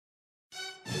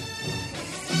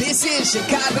This is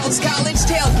Chicago's College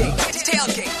Tailgate.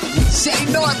 Shea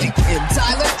Norling and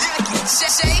Tyler Aki.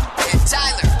 Shea and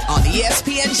Tyler on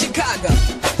ESPN Chicago.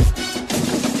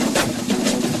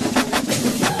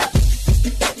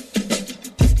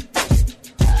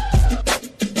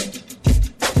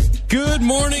 Good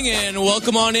morning and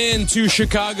welcome on in to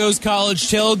Chicago's College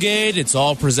Tailgate. It's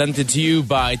all presented to you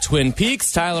by Twin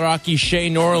Peaks. Tyler Aki, Shea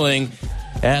Norling.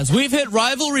 As we've hit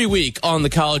rivalry week on the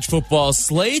college football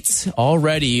slate,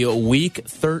 already week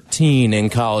 13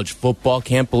 in college football.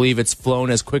 Can't believe it's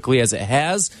flown as quickly as it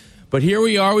has. But here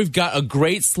we are. We've got a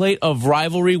great slate of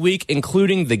rivalry week,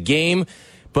 including the game.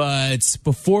 But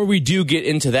before we do get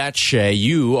into that, Shea,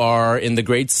 you are in the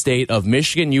great state of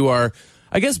Michigan. You are,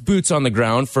 I guess, boots on the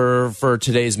ground for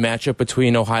today's matchup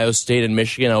between Ohio State and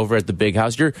Michigan over at the Big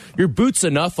House. You're boots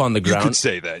enough on the ground. You could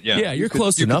say that, yeah. Yeah, you're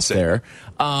close enough there.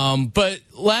 But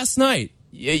last night,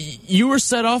 you were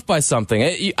set off by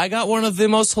something. I got one of the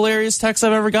most hilarious texts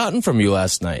I've ever gotten from you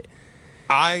last night.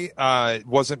 I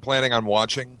wasn't planning on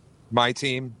watching my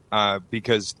team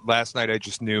because last night I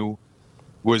just knew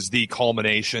was the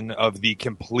culmination of the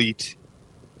complete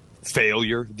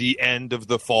failure. The end of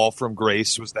the fall from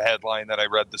grace was the headline that I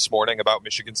read this morning about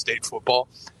Michigan State football.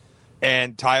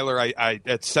 And Tyler, I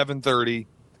at 7:30,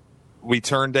 we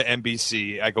turned to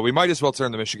NBC. I go, we might as well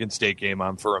turn the Michigan State game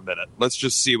on for a minute. Let's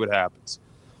just see what happens.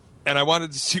 And I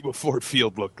wanted to see what Ford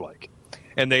Field looked like.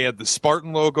 And they had the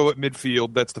Spartan logo at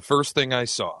midfield. That's the first thing I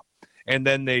saw. And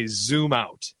then they zoom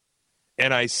out.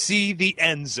 And I see the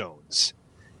end zones.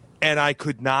 And I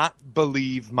could not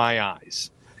believe my eyes.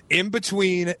 In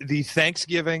between the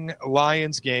Thanksgiving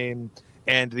Lions game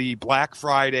and the Black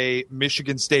Friday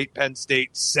Michigan State-Penn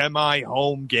State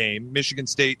semi-home game, Michigan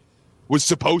State was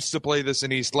supposed to play this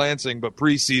in East Lansing, but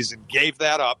preseason gave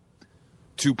that up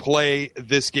to play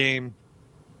this game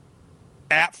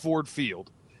at Ford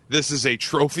Field. This is a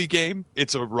trophy game.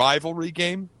 It's a rivalry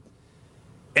game.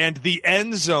 And the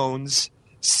end zones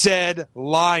said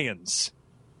Lions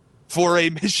for a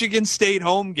Michigan State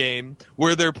home game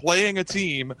where they're playing a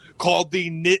team called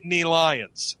the Nittany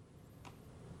Lions.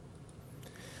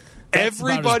 That's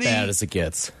about as bad as it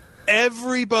gets.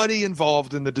 Everybody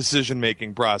involved in the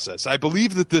decision-making process. I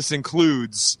believe that this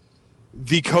includes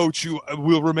the coach who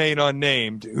will remain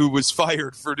unnamed, who was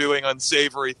fired for doing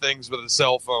unsavory things with a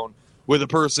cell phone with a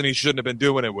person he shouldn't have been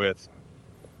doing it with.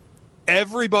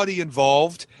 Everybody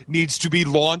involved needs to be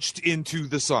launched into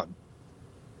the sun.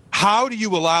 How do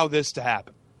you allow this to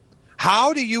happen?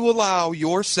 How do you allow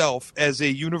yourself as a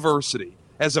university,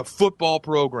 as a football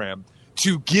program,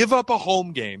 to give up a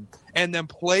home game and then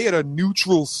play at a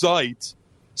neutral site,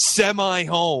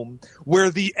 semi-home, where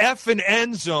the F and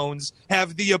end zones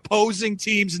have the opposing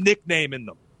team's nickname in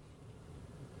them?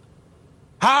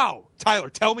 How? Tyler,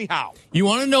 tell me how. You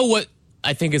want to know what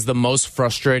I think is the most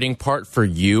frustrating part for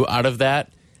you out of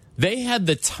that? They had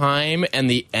the time and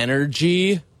the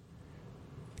energy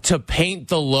to paint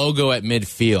the logo at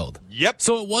midfield. Yep.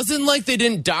 So it wasn't like they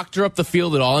didn't doctor up the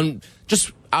field at all. And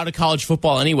just out of college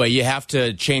football anyway, you have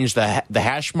to change the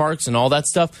hash marks and all that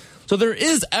stuff. So there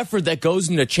is effort that goes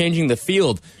into changing the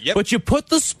field. Yep. But you put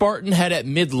the Spartan head at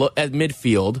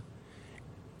midfield,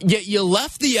 yet you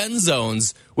left the end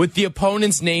zones with the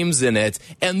opponent's names in it.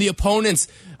 And the opponents,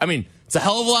 I mean, it's a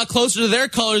hell of a lot closer to their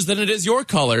colors than it is your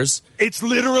colors. It's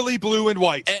literally blue and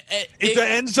white. The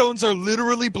end zones are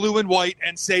literally blue and white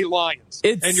and say Lions.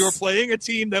 And you're playing a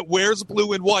team that wears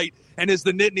blue and white and is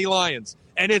the Nittany Lions.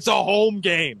 And it's a home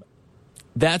game.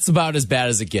 That's about as bad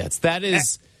as it gets. That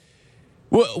is...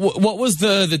 What was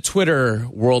the Twitter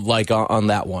world like on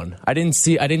that one? I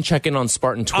didn't check in on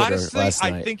Spartan Twitter last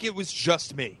night. I think it was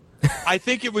just me. I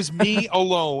think it was me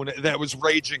alone that was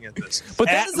raging at this. But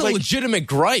that is a legitimate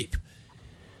gripe.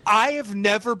 I have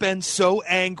never been so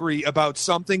angry about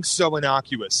something so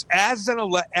innocuous. As an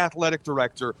athletic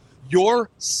director,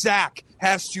 your sack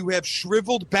has to have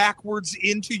shriveled backwards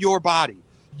into your body.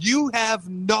 You have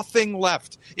nothing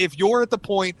left. If you're at the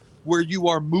point where you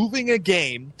are moving a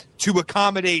game to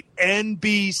accommodate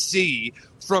NBC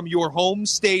from your home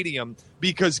stadium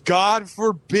because, God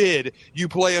forbid, you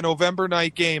play a November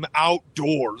night game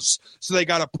outdoors. So they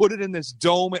got to put it in this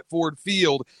dome at Ford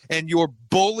Field, and you're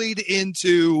bullied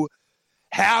into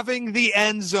having the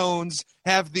end zones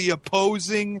have the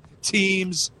opposing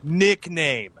team's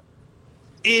nickname.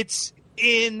 It's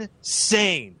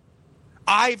insane.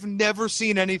 I've never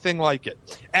seen anything like it.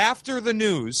 After the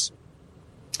news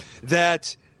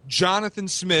that Jonathan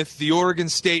Smith, the Oregon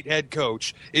State head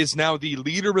coach, is now the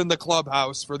leader in the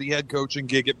clubhouse for the head coaching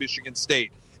gig at Michigan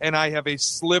State, and I have a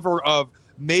sliver of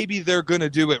maybe they're going to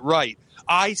do it right.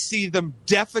 I see them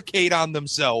defecate on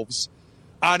themselves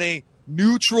on a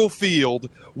neutral field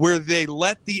where they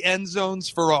let the end zones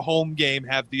for a home game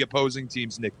have the opposing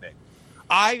team's nickname.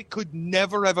 I could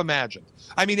never have imagined.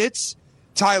 I mean,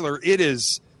 Tyler, it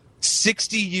is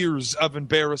 60 years of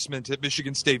embarrassment at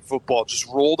Michigan State football just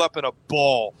rolled up in a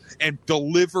ball and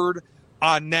delivered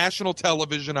on national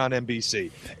television on NBC.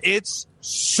 It's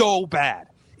so bad.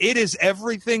 It is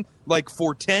everything. Like,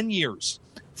 for 10 years,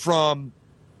 from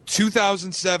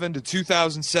 2007 to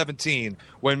 2017,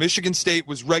 when Michigan State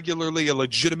was regularly a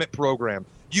legitimate program,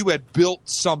 you had built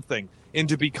something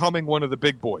into becoming one of the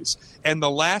big boys. And the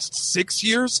last 6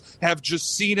 years have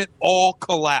just seen it all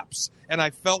collapse. And I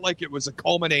felt like it was a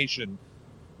culmination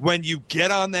when you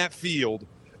get on that field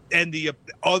and the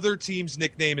other team's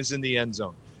nickname is in the end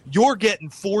zone. You're getting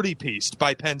 40-pieced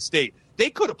by Penn State. They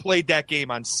could have played that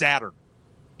game on Saturn.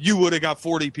 You would have got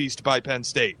 40-pieced by Penn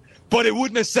State. But it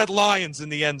wouldn't have said Lions in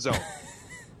the end zone.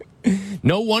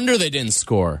 No wonder they didn't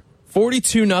score.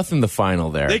 42-0 the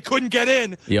final there. They couldn't get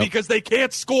in because they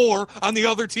can't score on the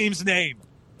other team's name.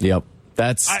 Yep.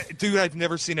 Dude, I've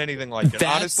never seen anything like it.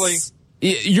 Honestly.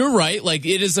 You're right. Like,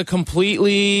 it is a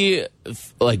completely,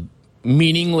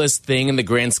 meaningless thing in the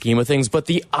grand scheme of things, but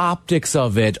the optics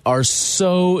of it are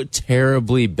so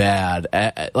terribly bad.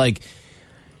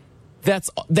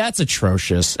 That's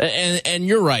atrocious. And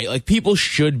you're right. Like, people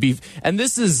should be, and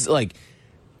this is like,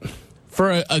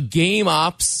 for a game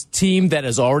ops team that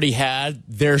has already had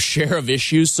their share of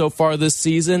issues so far this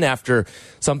season after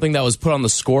something that was put on the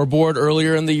scoreboard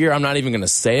earlier in the year. I'm not even going to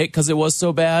say it because it was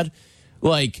so bad.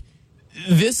 Like,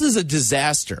 this is a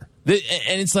disaster. And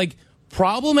it's like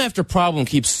problem after problem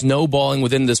keeps snowballing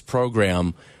within this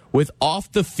program with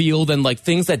off the field and like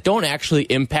things that don't actually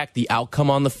impact the outcome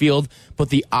on the field, but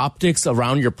the optics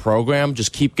around your program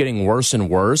just keep getting worse and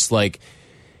worse. Like,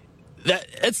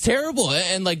 it's terrible.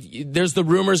 And like, there's the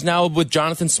rumors now with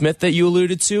Jonathan Smith that you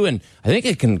alluded to, and I think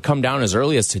it can come down as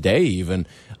early as today even.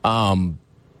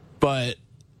 But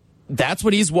that's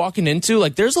what he's walking into.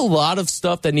 Like, there's a lot of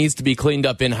stuff that needs to be cleaned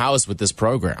up in-house with this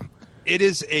program. It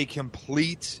is a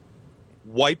complete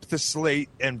wipe the slate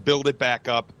and build it back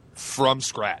up from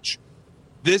scratch.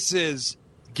 This is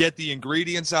get the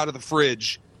ingredients out of the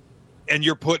fridge and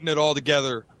you're putting it all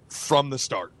together from the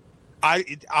start.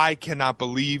 I cannot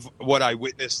believe what I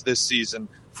witnessed this season,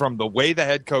 from the way the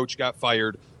head coach got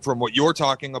fired, from what you're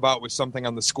talking about with something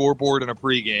on the scoreboard in a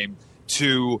pregame,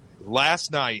 to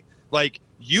last night. Like,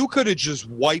 you could have just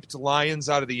wiped Lions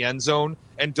out of the end zone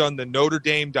and done the Notre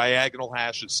Dame diagonal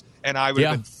hashes, and I would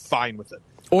have been fine with it.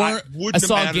 Or I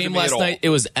saw a game last night, it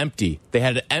was empty. They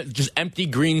had just empty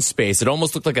green space. It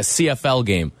almost looked like a CFL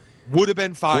game. Would have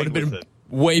been fine with it.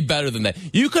 Way better than that.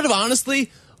 You could have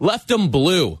honestly left them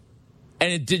blue,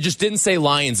 and it just didn't say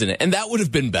Lions in it, and that would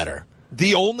have been better.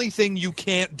 The only thing you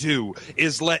can't do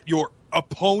is let your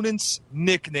opponent's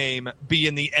nickname be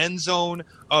in the end zone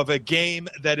of a game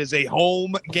that is a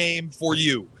home game for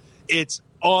you. It's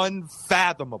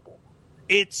unfathomable.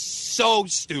 It's so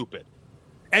stupid.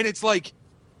 And it's like,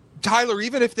 Tyler,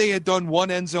 even if they had done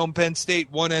one end zone Penn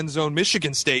State, one end zone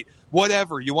Michigan State,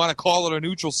 whatever, you want to call it a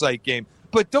neutral site game,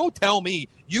 but don't tell me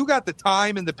you got the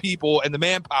time and the people and the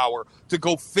manpower to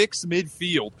go fix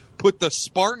midfield, put the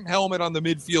Spartan helmet on the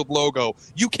midfield logo.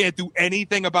 You can't do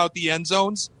anything about the end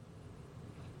zones?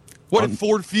 What did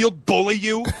Ford Field bully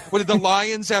you? What did the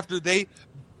Lions, after the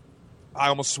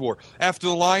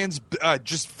Lions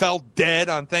just fell dead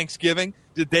on Thanksgiving,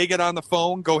 did they get on the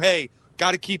phone, go, hey,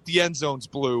 got to keep the end zones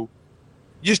blue?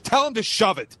 You just tell them to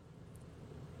shove it.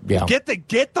 Yeah. Get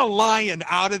the Lion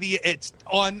out of the,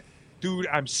 dude,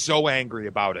 I'm so angry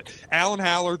about it. Alan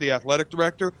Haller, the athletic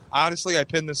director, honestly, I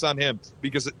pin this on him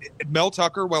because Mel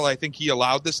Tucker, well, I think he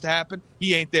allowed this to happen.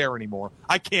 He ain't there anymore.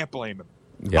 I can't blame him.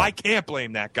 Yeah. I can't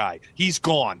blame that guy. He's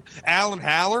gone. Alan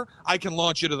Haller, I can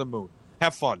launch you to the moon.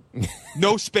 Have fun.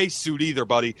 No spacesuit either,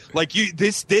 buddy. Like,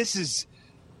 this is,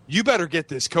 you better get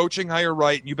this coaching hire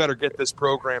right, and you better get this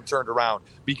program turned around,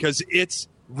 because it's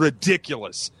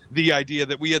ridiculous, the idea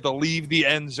that we had to leave the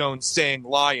end zone saying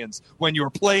Lions when you were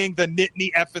playing the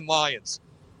Nittany effing Lions.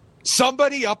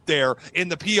 Somebody up there in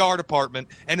the PR department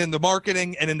and in the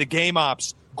marketing and in the game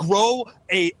ops, grow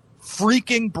a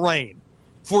freaking brain.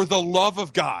 For the love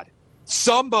of God,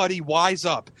 somebody wise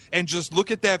up and just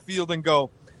look at that field and go,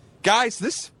 guys,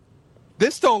 this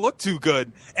don't look too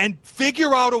good, and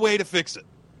figure out a way to fix it.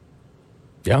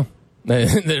 Yeah.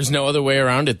 There's no other way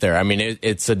around it there. I mean,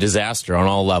 it's a disaster on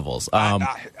all levels.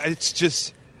 It's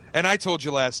just, and I told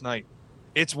you last night,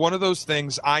 it's one of those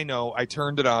things. I know, I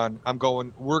turned it on. I'm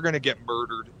going, we're going to get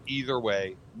murdered either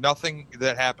way. Nothing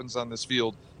that happens on this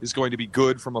field is going to be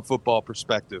good from a football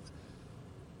perspective.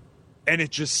 and it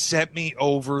just sent me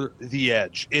over the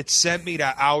edge. It sent me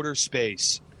to outer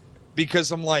space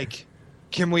because I'm like,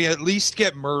 can we at least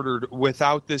get murdered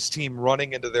without this team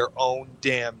running into their own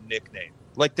damn nickname?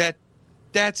 Like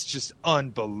that's just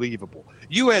unbelievable.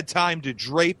 You had time to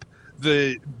drape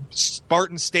the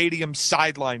Spartan Stadium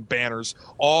sideline banners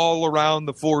all around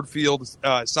the Ford Field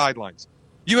sidelines.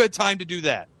 You had time to do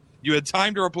that. You had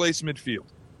time to replace midfield.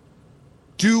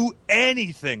 Do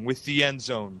anything with the end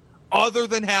zone other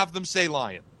than have them say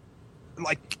Lion.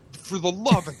 Like, for the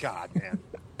love of God, man.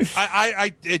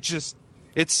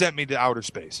 It sent me to outer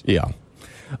space. Yeah.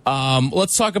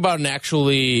 Let's talk about an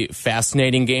actually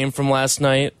fascinating game from last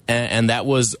night, and that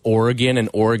was Oregon and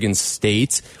Oregon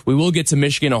State. We will get to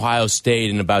Michigan, Ohio State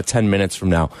in about 10 minutes from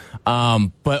now.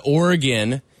 But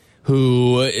Oregon,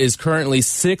 who is currently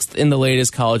 6th in the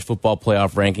latest college football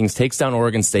playoff rankings, takes down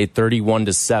Oregon State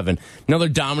 31-7. Another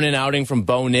dominant outing from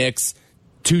Bo Nix.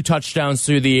 2 touchdowns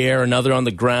through the air, another on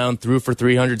the ground, threw for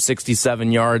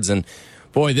 367 yards. And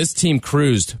boy, this team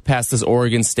cruised past this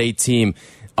Oregon State team,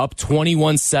 up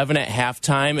 21-7 at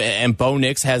halftime. And Bo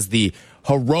Nix has the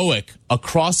heroic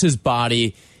across his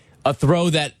body, a throw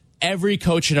that every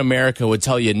coach in America would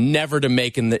tell you never to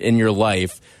make in your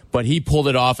life. But he pulled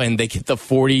it off, and they get the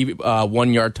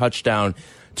 41-yard touchdown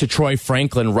to Troy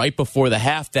Franklin right before the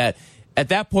half. That at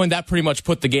that point, that pretty much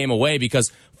put the game away,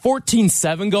 because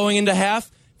 14-7 going into half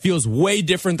feels way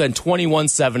different than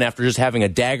 21-7 after just having a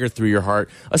dagger through your heart,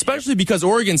 especially because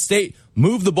Oregon State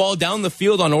moved the ball down the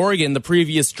field on Oregon the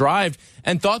previous drive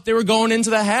and thought they were going into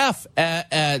the half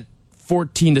at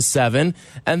 14-7.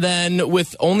 And then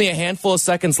with only a handful of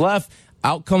seconds left,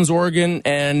 out comes Oregon,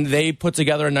 and they put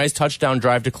together a nice touchdown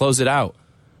drive to close it out.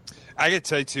 I got to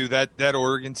tell you, too, that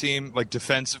Oregon team, like,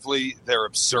 defensively, they're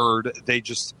absurd. They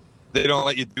don't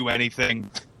let you do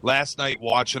anything. Last night,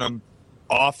 watching them,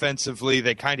 offensively,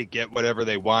 they kind of get whatever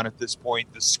they want at this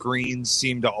point. The screens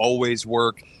seem to always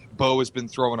work. Bo has been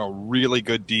throwing a really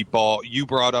good deep ball. You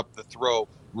brought up the throw,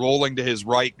 rolling to his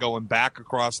right, going back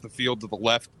across the field to the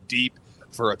left deep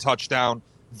for a touchdown.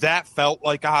 That felt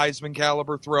like a Heisman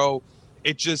caliber throw.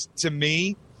 It just, to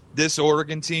me, this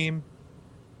Oregon team,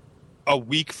 a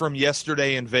week from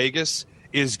yesterday in Vegas,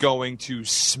 is going to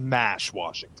smash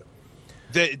Washington.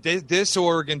 This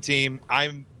Oregon team,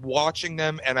 I'm watching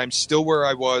them, and I'm still where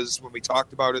I was when we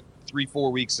talked about it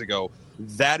 3-4 weeks ago.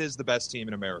 That is the best team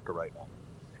in America right now.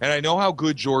 And I know how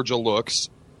good Georgia looks,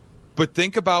 but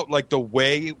think about, like, the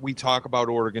way we talk about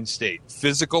Oregon State.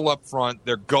 Physical up front,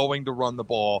 they're going to run the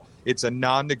ball. It's a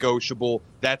non-negotiable.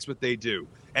 That's what they do.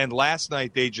 And last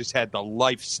night, they just had the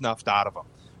life snuffed out of them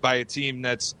by a team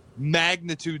that's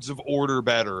magnitudes of order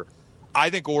better. I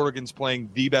think Oregon's playing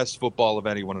the best football of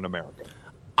anyone in America.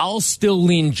 I'll still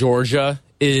lean Georgia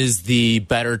is the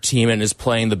better team and is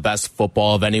playing the best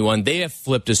football of anyone. They have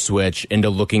flipped a switch into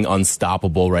looking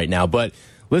unstoppable right now. But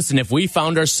listen, if we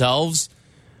found ourselves,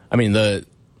 I mean, the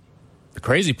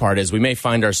crazy part is we may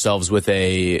find ourselves with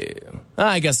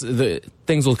I guess the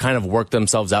things will kind of work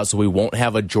themselves out, so we won't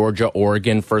have a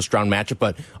Georgia-Oregon first-round matchup,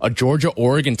 but a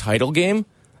Georgia-Oregon title game,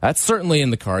 that's certainly in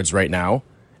the cards right now.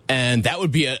 And that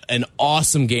would be an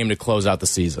awesome game to close out the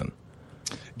season.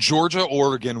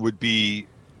 Georgia-Oregon would be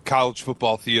college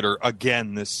football theater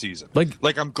again this season.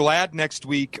 Like I'm glad next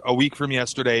week, a week from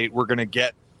yesterday, we're going to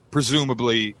get,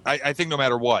 presumably, I think no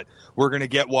matter what, we're going to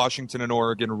get Washington and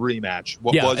Oregon rematch.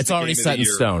 It's already set in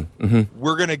stone. Mm-hmm.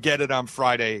 We're going to get it on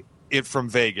Friday from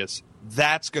Vegas.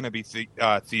 That's going to be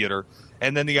theater.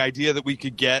 And then the idea that we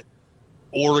could get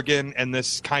Oregon and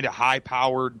this kind of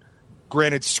high-powered,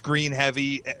 granted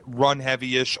screen-heavy,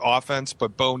 run-heavy-ish offense,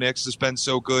 but Bo Nix has been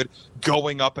so good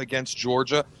going up against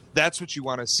Georgia. That's what you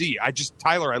want to see.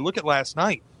 Tyler, I look at last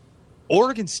night.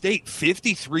 Oregon State,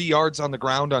 53 yards on the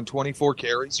ground on 24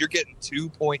 carries. You're getting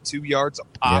 2.2 yards a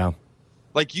pop. Yeah.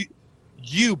 Like,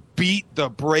 you beat the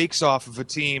brakes off of a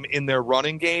team in their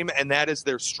running game, and that is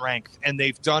their strength. And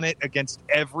they've done it against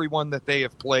everyone that they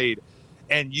have played,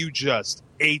 and you just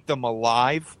ate them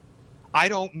alive. I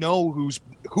don't know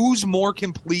who's more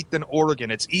complete than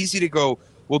Oregon. It's easy to go,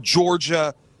 well,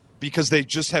 Georgia, because they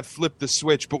just have flipped the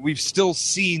switch, but we've still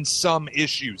seen some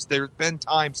issues. There have been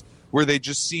times where they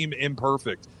just seem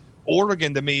imperfect.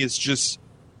 Oregon, to me, is just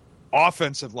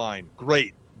offensive line,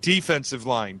 great. Defensive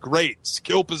line, great.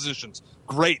 Skill positions,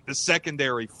 great. The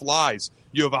secondary flies.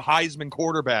 You have a Heisman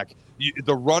quarterback.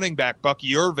 The running back,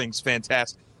 Bucky Irving's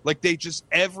fantastic. Like, they just,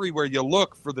 everywhere you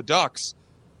look for the Ducks,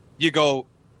 you go,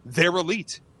 they're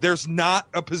elite. There's not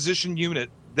a position unit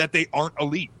that they aren't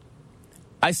elite.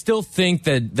 I still think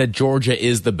that Georgia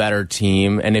is the better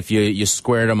team, and if you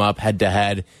squared them up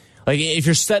head-to-head, like, if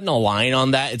you're setting a line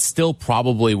on that, it's still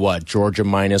probably, Georgia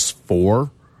 -4?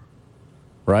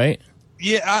 right?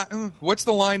 Yeah. What's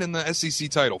the line in the SEC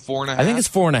title? 4.5? I think it's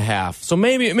 4.5. So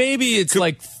maybe it's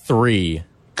like 3.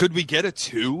 Could we get a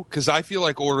 2? Because I feel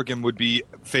like Oregon would be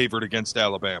favored against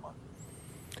Alabama.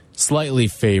 Slightly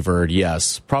favored,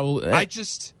 yes. Probably.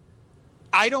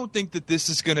 I don't think that this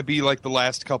is going to be like the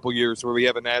last couple years where we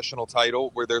have a national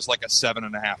title where there's like a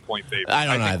 7.5 point favorite. I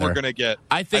think either.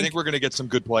 I think we're going to get some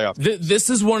good playoff. This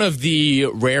is one of the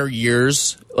rare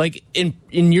years. Like in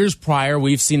years prior,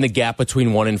 we've seen the gap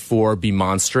between 1 and 4 be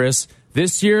monstrous.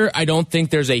 This year, I don't think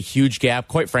there's a huge gap,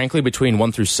 quite frankly, between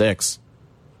 1 through 6.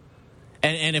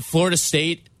 And if Florida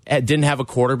State didn't have a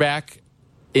quarterback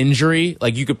injury,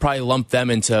 like you could probably lump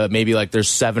them into maybe like there's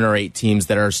 7 or 8 teams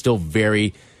that are still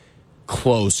very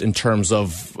close in terms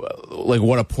of like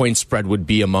what a point spread would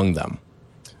be among them.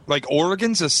 Like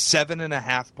Oregon's a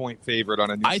 7.5 point favorite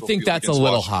on a neutral I think field that's a against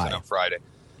little Washington high on Friday.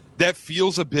 That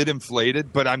feels a bit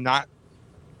inflated, but I'm not.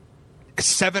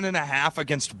 7.5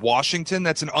 against Washington.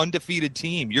 That's an undefeated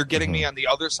team. You're getting me on the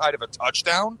other side of a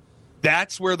touchdown.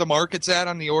 That's where the market's at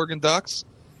on the Oregon Ducks.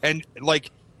 And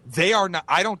like they are not.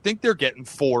 I don't think they're getting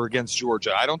 4 against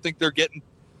Georgia. I don't think they're getting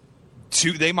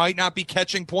 2. They might not be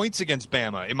catching points against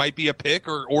Bama. It might be a pick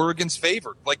or Oregon's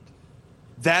favored. Like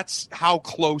that's how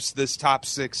close this top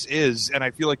 6 is. And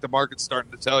I feel like the market's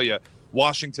starting to tell you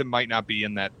Washington might not be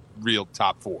in that real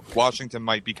top 4. Washington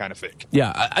might be kind of fake.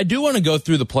 Yeah, I do want to go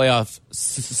through the playoff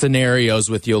scenarios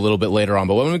with you a little bit later on.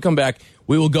 But when we come back,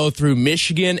 we will go through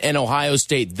Michigan and Ohio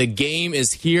State. The game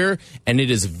is here, and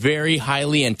it is very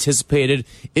highly anticipated.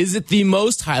 Is it the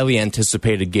most highly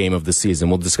anticipated game of the season?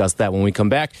 We'll discuss that when we come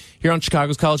back here on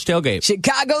Chicago's College Tailgate.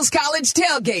 Chicago's College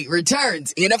Tailgate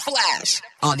returns in a flash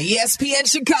on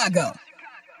ESPN Chicago.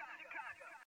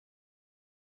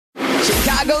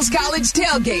 Chicago's College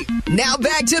Tailgate. Now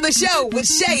back to the show with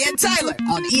Shea and Tyler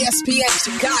on ESPN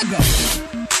Chicago.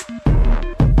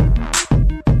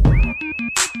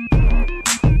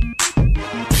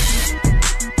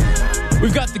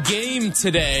 We've got the game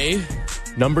today.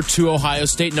 Number 2, Ohio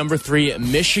State. Number 3,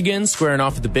 Michigan, squaring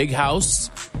off at the Big House.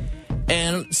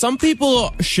 And some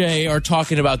people, Shea, are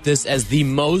talking about this as the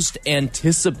most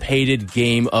anticipated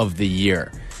game of the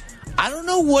year. I don't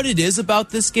know what it is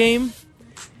about this game.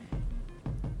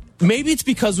 Maybe it's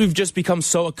because we've just become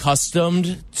so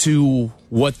accustomed to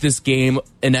what this game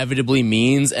inevitably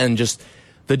means and just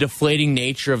the deflating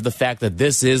nature of the fact that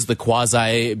this is the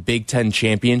quasi Big Ten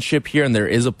championship here and there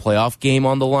is a playoff game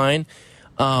on the line.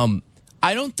 I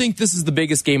don't think this is the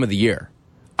biggest game of the year.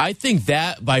 I think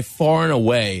that by far and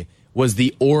away was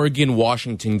the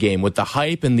Oregon-Washington game with the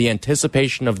hype and the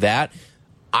anticipation of that.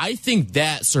 I think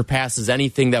that surpasses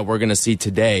anything that we're going to see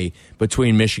today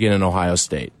between Michigan and Ohio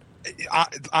State.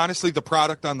 Honestly, the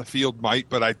product on the field might,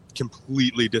 but I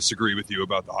completely disagree with you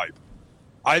about the hype.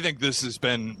 I think this has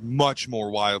been much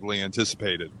more wildly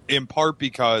anticipated, in part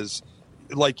because,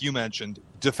 like you mentioned,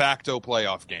 de facto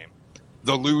playoff game.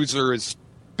 The loser is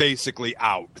basically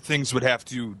out. Things would have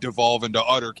to devolve into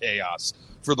utter chaos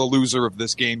for the loser of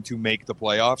this game to make the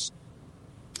playoffs.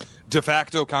 De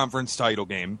facto conference title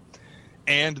game,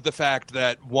 and the fact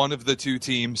that one of the two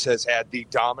teams has had the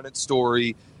dominant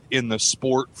story in the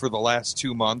sport for the last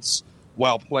 2 months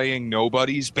while playing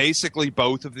nobodies. Basically,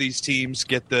 both of these teams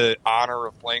get the honor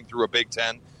of playing through a Big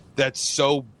Ten that's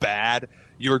so bad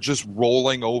you're just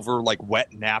rolling over like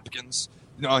wet napkins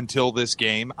until this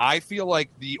game. I feel like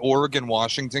the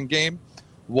Oregon-Washington game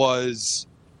was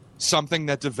something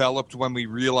that developed when we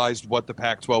realized what the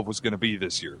Pac-12 was going to be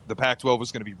this year. The Pac-12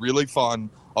 was going to be really fun,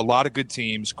 a lot of good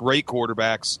teams, great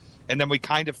quarterbacks, and then we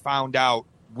kind of found out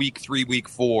week 3, week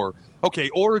 4, okay,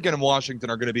 Oregon and Washington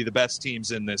are going to be the best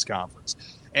teams in this conference.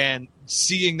 And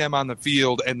seeing them on the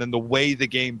field and then the way the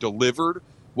game delivered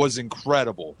was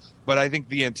incredible. But I think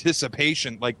the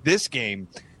anticipation, like this game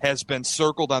has been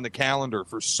circled on the calendar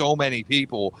for so many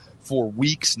people for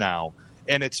weeks now,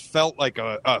 and it's felt like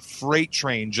a freight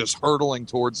train just hurtling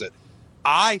towards it.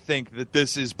 I think that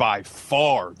this is by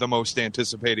far the most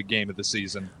anticipated game of the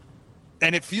season.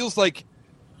 And it feels like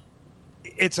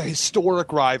it's a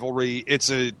historic rivalry. It's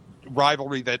a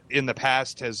rivalry that in the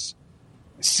past has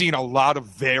seen a lot of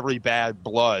very bad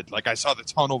blood. Like I saw the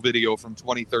tunnel video from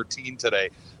 2013 today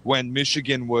when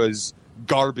Michigan was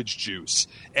garbage juice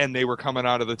and they were coming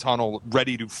out of the tunnel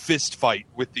ready to fist fight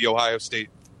with the Ohio State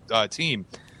team.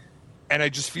 And I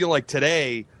just feel like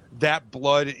today that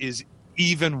blood is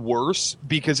even worse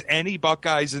because any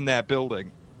Buckeyes in that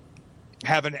building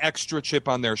have an extra chip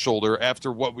on their shoulder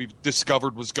after what we've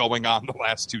discovered was going on the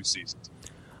last 2 seasons.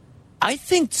 I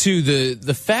think, too,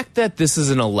 the fact that this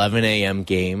is an 11 a.m.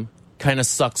 game kind of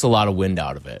sucks a lot of wind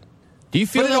out of it. Do you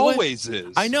feel but it that way? always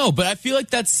is. I know, but I feel like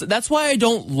that's why I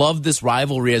don't love this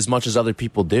rivalry as much as other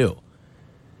people do.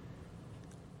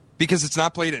 Because it's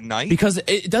not played at night? Because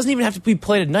it doesn't even have to be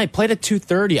played at night. Played at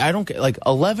 2:30. I don't get, like,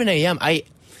 11 a.m. I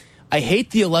hate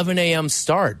the 11 a.m.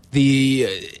 start.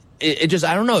 It just,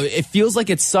 I don't know. It feels like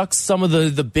it sucks some of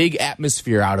the big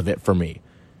atmosphere out of it for me.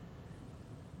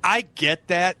 I get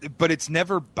that, but it's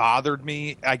never bothered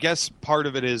me. I guess part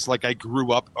of it is, like, I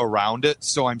grew up around it,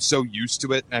 so I'm so used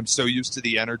to it, and I'm so used to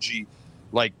the energy.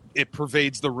 Like, it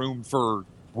pervades the room for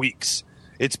weeks.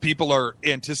 It's people are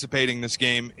anticipating this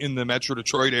game in the Metro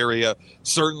Detroit area,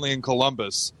 certainly in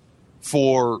Columbus,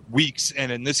 for weeks,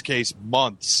 and in this case,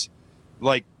 months.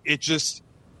 Like, it just,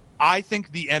 I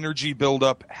think the energy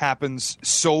buildup happens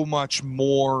so much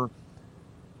more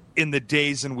in the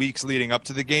days and weeks leading up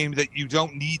to the game that you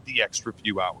don't need the extra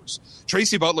few hours.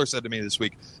 Tracy Butler said to me this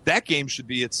week, that game should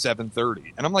be at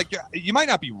 7:30. And I'm like, yeah, you might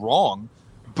not be wrong,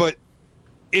 but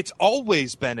it's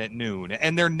always been at noon,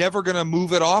 and they're never going to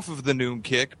move it off of the noon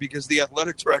kick because the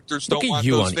athletic directors don't want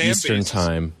those fan bases. Look at you on Eastern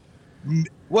time.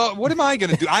 Well, what am I going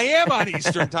to do? I am on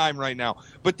Eastern time right now.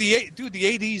 But the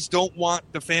ADs don't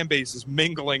want the fan bases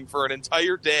mingling for an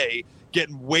entire day,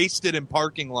 getting wasted in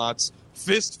parking lots,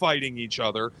 fist fighting each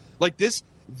other. Like, this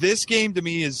game to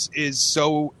me is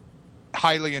so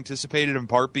highly anticipated, in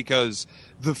part because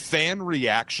the fan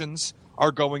reactions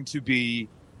are going to be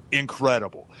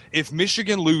incredible. If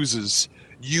Michigan loses,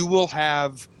 you will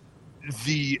have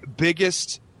the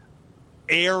biggest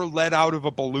air let out of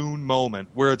a balloon moment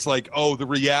where it's like, oh, the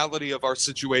reality of our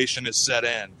situation is set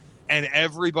in, and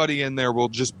everybody in there will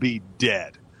just be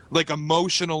dead, like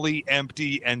emotionally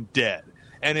empty and dead.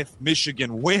 And if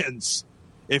Michigan wins,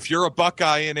 if you're a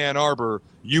Buckeye in Ann Arbor,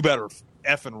 you better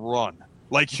effing run.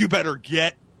 Like, you better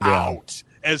get out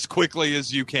as quickly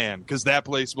as you can, because that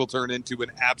place will turn into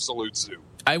an absolute zoo.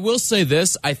 I will say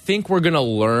this. I think we're going to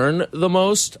learn the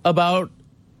most about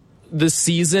the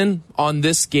season on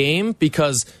this game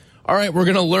because, all right, we're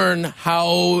going to learn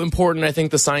how important I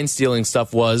think the sign stealing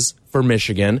stuff was for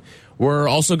Michigan. We're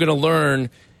also going to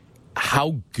learn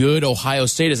how good Ohio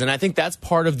State is. And I think that's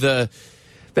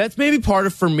that's maybe part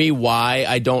of, for me, why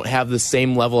I don't have the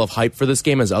same level of hype for this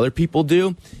game as other people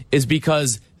do, is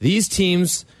because these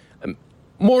teams,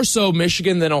 more so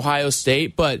Michigan than Ohio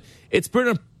State, but it's been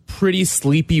a pretty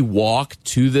sleepy walk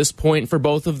to this point for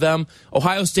both of them.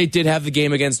 Ohio State did have the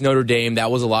game against Notre Dame.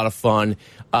 That was a lot of fun.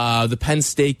 The Penn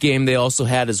State game they also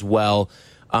had as well.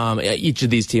 Each of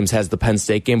these teams has the Penn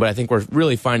State game, but I think we're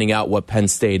really finding out what Penn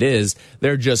State is.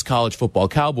 They're just college football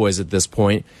cowboys at this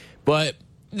point. But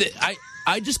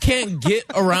I just can't get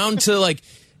around to, like,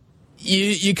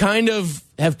 you kind of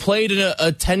have played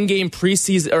a 10-game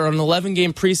preseason or an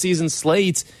 11-game preseason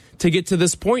slate to get to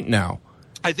this point now.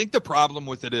 I think the problem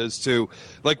with it is, too,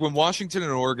 like when Washington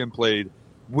and Oregon played,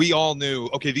 we all knew,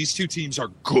 okay, these two teams are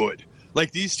good. Like,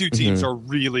 these two teams are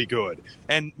really good.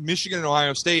 And Michigan and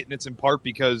Ohio State, and it's in part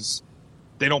because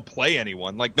they don't play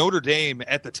anyone. Like, Notre Dame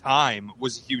at the time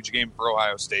was a huge game for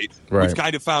Ohio State. Right. We've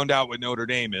kind of found out what Notre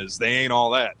Dame is. They ain't all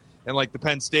that. And, like, the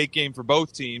Penn State game for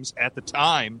both teams at the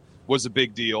time was a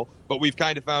big deal. But we've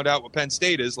kind of found out what Penn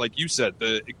State is. Like you said,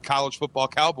 the college football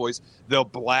cowboys, they'll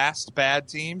blast bad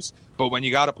teams. But when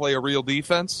you got to play a real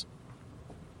defense,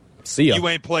 see ya. You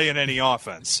ain't playing any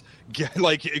offense.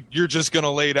 Like, you're just going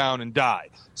to lay down and die.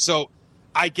 So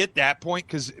I get that point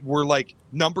because we're like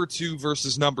number 2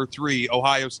 versus number 3,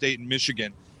 Ohio State and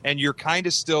Michigan. And you're kind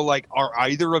of still like, are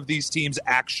either of these teams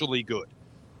actually good?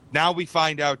 Now we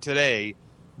find out today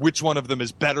which one of them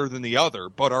is better than the other,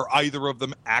 but are either of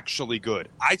them actually good?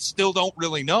 I still don't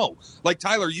really know. Like,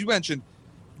 Tyler, you mentioned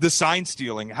the sign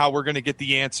stealing, how we're going to get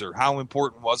the answer. How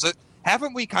important was it?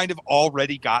 Haven't we kind of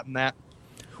already gotten that?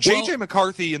 Well, JJ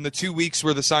McCarthy, in the 2 weeks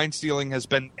where the sign stealing has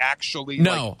been actually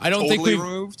totally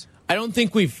removed? I don't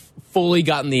think we've fully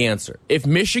gotten the answer. If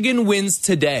Michigan wins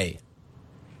today,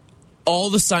 all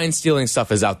the sign stealing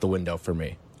stuff is out the window for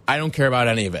me. I don't care about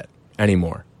any of it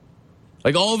anymore.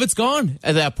 Like, all of it's gone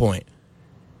at that point.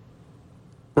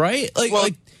 Right?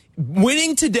 Like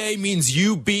winning today means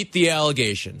you beat the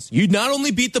allegations. You not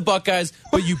only beat the Buckeyes,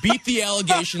 but you beat the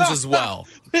allegations as well.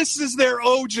 This is their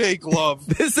OJ glove.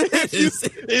 This is.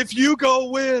 If you go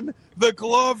win, the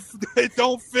glove, it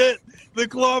don't fit. The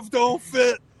glove don't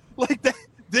fit. Like that.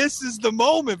 This is the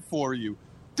moment for you.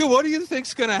 Dude, what do you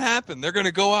think's going to happen? They're going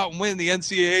to go out and win. The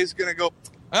NCAA is going to go,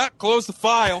 close the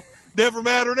file. Never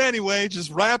mattered anyway.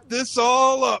 Just wrap this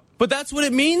all up. But that's what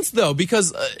it means, though,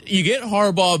 because you get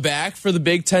Harbaugh back for the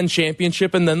Big Ten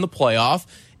championship and then the playoff,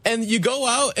 and you go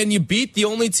out and you beat the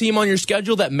only team on your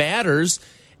schedule that matters,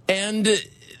 and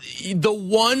the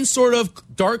one sort of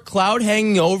dark cloud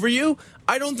hanging over you,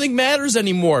 I don't think matters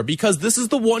anymore because this is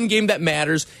the one game that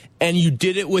matters, and you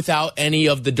did it without any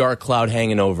of the dark cloud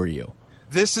hanging over you.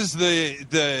 This is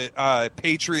the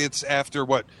Patriots after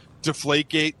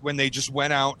Deflategate, when they just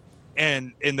went out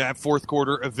and in that fourth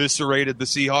quarter eviscerated the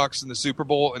Seahawks in the Super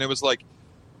Bowl, and it was like,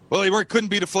 well, they couldn't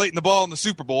be deflating the ball in the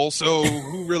Super Bowl, so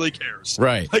who really cares?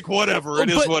 Right. Like, whatever. It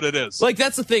is what it is. Like,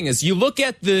 that's the thing is you look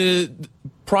at the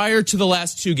prior to the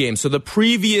last 2 games, so the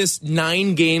previous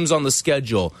 9 games on the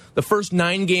schedule, the first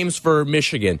 9 games for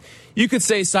Michigan, you could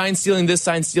say sign stealing this,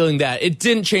 sign stealing that. It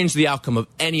didn't change the outcome of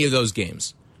any of those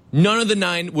games. None of the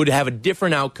 9 would have a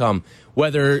different outcome,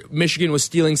 whether Michigan was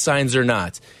stealing signs or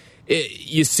not.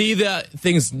 You see that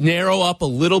things narrow up a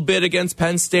little bit against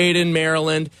Penn State and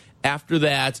Maryland after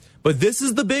that. But this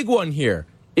is the big one here.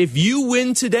 If you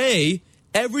win today,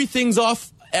 everything's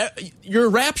off. Your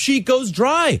rap sheet goes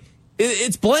dry.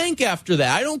 It's blank after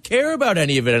that. I don't care about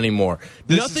any of it anymore.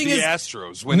 Nothing is the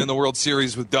Astros winning the World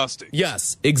Series with Dusty.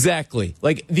 Yes, exactly.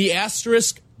 Like, the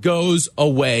asterisk goes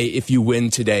away if you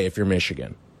win today if you're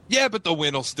Michigan. Yeah, but the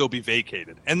win will still be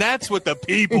vacated. And that's what the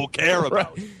people care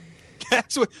about. Right.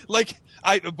 That's what, like,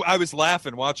 I was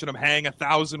laughing watching them hang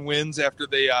 1,000 wins after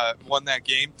they won that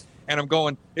game. And I'm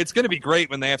going, it's going to be great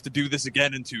when they have to do this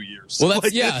again in 2 years. Well,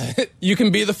 you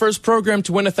can be the first program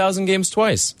to win 1,000 games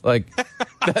twice. Like,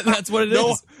 that's what it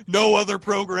is. No other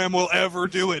program will ever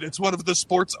do it. It's one of the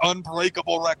sport's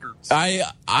unbreakable records.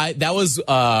 That was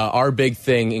our big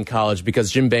thing in college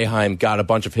because Jim Boeheim got a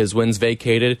bunch of his wins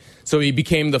vacated. So he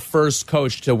became the first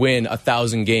coach to win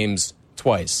 1,000 games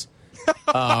twice.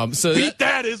 So beat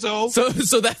that, Izzo.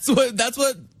 So that's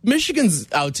what Michigan's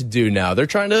out to do now. They're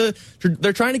trying to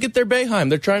get their Boeheim.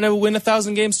 They're trying to win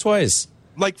 1,000 games twice.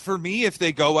 Like, for me, if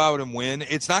they go out and win,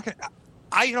 it's not going to.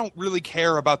 I don't really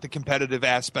care about the competitive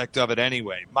aspect of it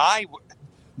anyway.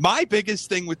 My biggest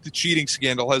thing with the cheating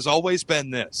scandal has always been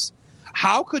this.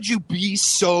 How could you be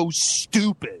so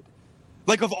stupid?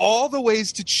 Like, of all the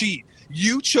ways to cheat,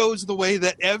 you chose the way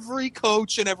that every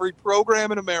coach and every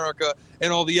program in America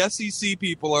and all the SEC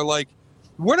people are like,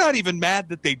 we're not even mad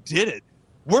that they did it.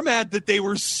 We're mad that they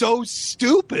were so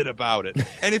stupid about it.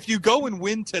 And if you go and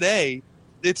win today,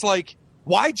 it's like,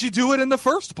 why'd you do it in the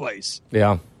first place?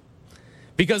 Yeah.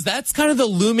 Because that's kind of the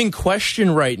looming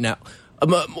question right now.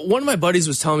 One of my buddies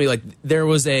was telling me, like, there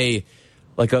was I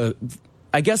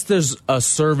guess there's a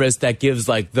service that gives,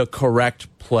 like, the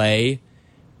correct play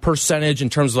percentage in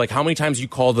terms of, like, how many times you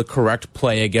call the correct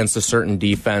play against a certain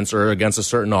defense or against a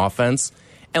certain offense.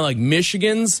 And, like,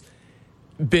 Michigan's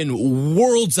been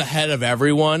worlds ahead of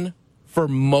everyone for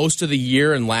most of the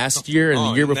year and last year and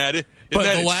the year before.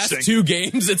 But the last 2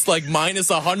 games, it's like minus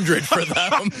 100 for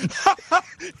them.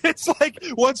 It's like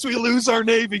once we lose our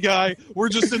Navy guy, we're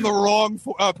just in the wrong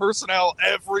personnel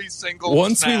every single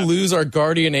Once snap. we lose our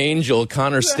guardian angel,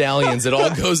 Connor Stallions, it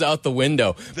all goes out the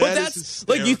window. But that's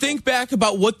like, you think back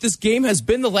about what this game has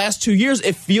been the last 2 years,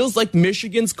 it feels like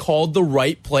Michigan's called the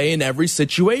right play in every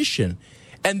situation.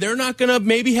 And they're not going to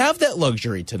maybe have that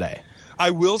luxury today. I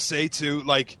will say, too,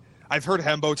 like, I've heard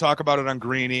Hembo talk about it on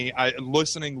Greeny.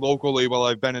 Listening locally while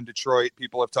I've been in Detroit,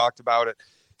 people have talked about it.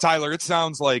 Tyler, it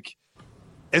sounds like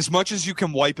as much as you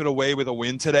can wipe it away with a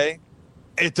win today,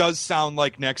 it does sound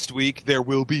like next week there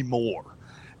will be more.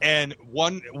 And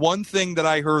one thing that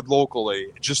I heard locally,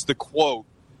 just the quote,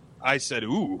 I said,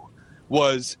 ooh,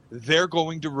 was they're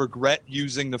going to regret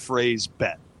using the phrase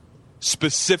bet.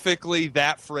 Specifically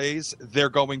that phrase, they're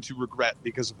going to regret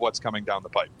because of what's coming down the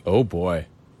pipe. Oh, boy.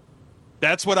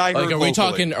 That's what I heard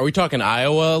locally. Are we talking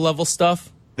Iowa level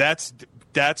stuff? That's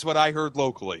what I heard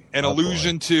locally. An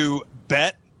allusion to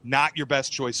bet, not your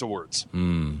best choice of words.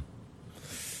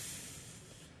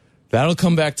 That'll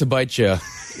come back to bite you.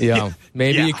 Yeah.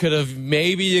 Maybe you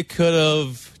could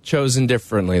have chosen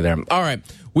differently there. All right.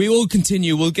 We will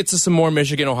continue. We'll get to some more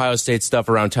Michigan, Ohio State stuff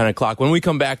around 10 o'clock. When we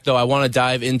come back, though, I want to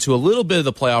dive into a little bit of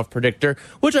the playoff predictor,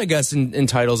 which I guess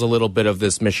entitles a little bit of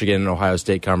this Michigan and Ohio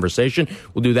State conversation.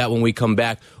 We'll do that when we come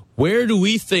back. Where do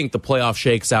we think the playoff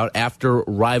shakes out after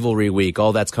rivalry week?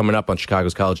 All that's coming up on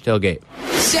Chicago's College Tailgate.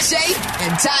 Shea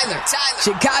and Tyler.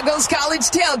 Chicago's College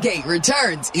Tailgate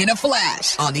returns in a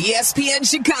flash on ESPN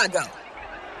Chicago.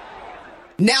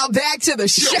 Now back to the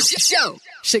show.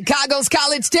 Chicago's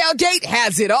College Tailgate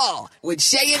has it all with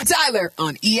Shea and Tyler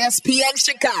on ESPN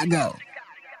Chicago.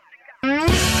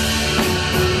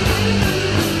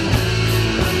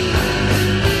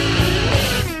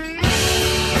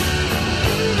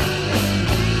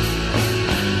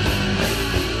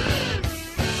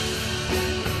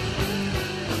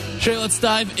 Shea, let's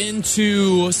dive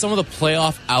into some of the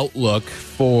playoff outlook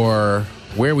for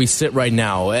where we sit right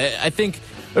now. I think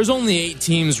There's only 8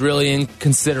 teams really in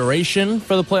consideration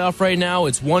for the playoff right now.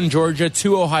 It's 1 Georgia,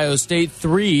 2 Ohio State,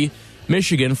 3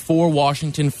 Michigan, 4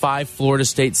 Washington, 5 Florida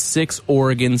State, 6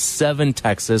 Oregon, 7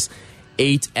 Texas,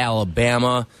 8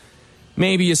 Alabama.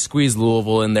 Maybe you squeeze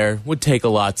Louisville in there. Would take a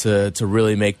lot to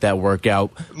really make that work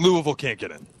out. Louisville can't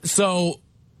get in. So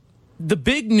the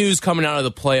big news coming out of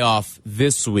the playoff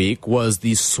this week was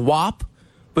the swap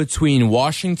between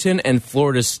Washington and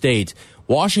Florida State.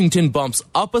 Washington bumps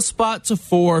up a spot to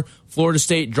 4. Florida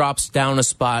State drops down a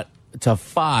spot to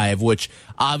 5, which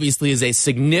obviously is a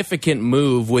significant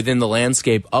move within the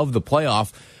landscape of the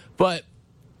playoff. But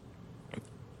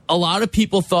a lot of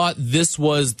people thought this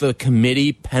was the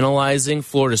committee penalizing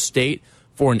Florida State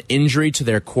for an injury to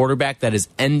their quarterback that is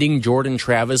ending Jordan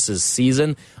Travis's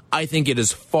season. I think it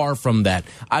is far from that.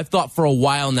 I've thought for a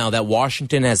while now that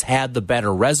Washington has had the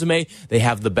better resume. They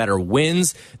have the better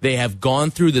wins. They have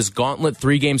gone through this gauntlet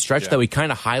 3-game stretch that we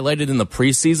kind of highlighted in the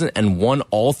preseason and won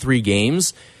all 3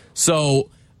 games. So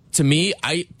to me,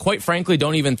 I quite frankly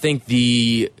don't even think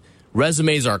the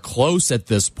resumes are close at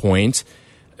this point.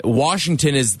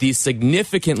 Washington is the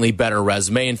significantly better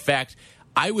resume. In fact,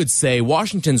 I would say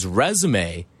Washington's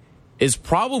resume is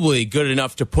probably good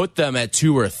enough to put them at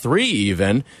 2 or 3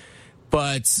 even,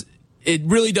 but it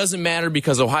really doesn't matter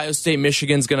because Ohio State,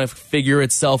 Michigan's going to figure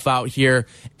itself out here,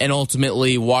 and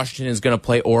ultimately Washington is going to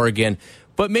play Oregon.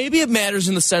 But maybe it matters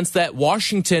in the sense that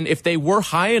Washington, if they were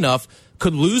high enough,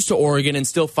 could lose to Oregon and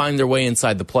still find their way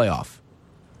inside the playoff.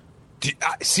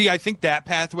 See, I think that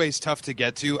pathway is tough to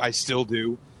get to. I still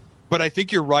do. But I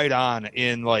think you're right on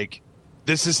in, like,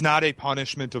 this is not a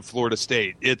punishment of Florida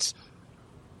State. It's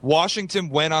Washington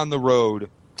went on the road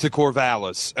to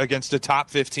Corvallis against a top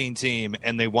 15 team,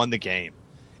 and they won the game.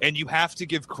 And you have to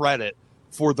give credit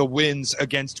for the wins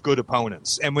against good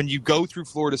opponents. And when you go through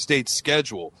Florida State's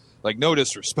schedule, like, no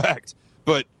disrespect,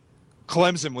 but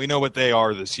Clemson, we know what they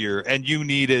are this year, and you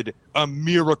needed a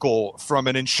miracle from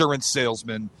an insurance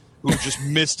salesman who just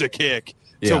missed a kick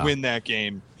to win that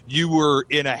game. You were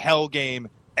in a hell game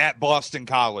at Boston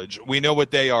College. We know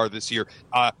what they are this year.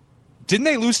 Didn't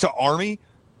they lose to Army?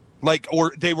 Like,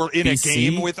 or they were in BC? A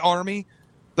game with Army?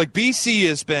 Like, BC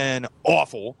has been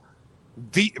awful.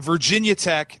 Virginia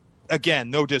Tech,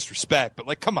 again, no disrespect, but,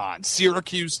 like, come on.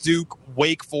 Syracuse, Duke,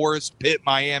 Wake Forest, Pitt,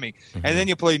 Miami. Mm-hmm. And then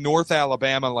you played North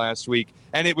Alabama last week,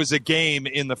 and it was a game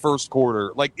in the first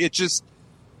quarter. Like, it just –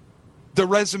 the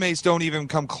resumes don't even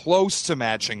come close to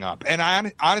matching up. And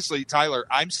honestly, Tyler,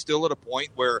 I'm still at a point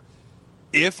where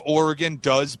if Oregon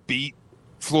does beat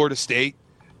Florida State,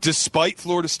 despite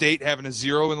Florida State having a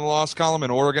 0 in the loss column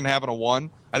and Oregon having a 1,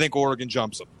 I think Oregon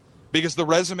jumps them. Because the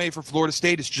resume for Florida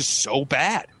State is just so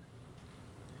bad.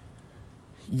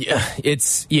 Yeah,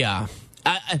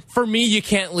 for me, you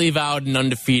can't leave out an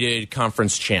undefeated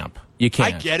conference champ. You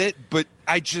can't. I get it, but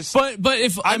I just. But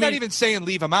if I'm not even saying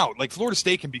leave them out. Like, Florida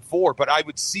State can be 4, but I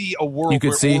would see a world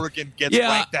where Oregon gets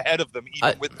ranked ahead of them,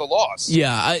 even with the loss.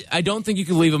 Yeah, I don't think you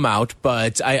can leave them out,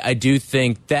 but I do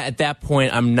think that at that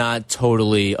point, I'm not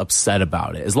totally upset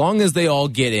about it. As long as they all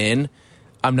get in,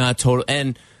 I'm not total.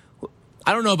 And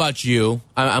I don't know about you.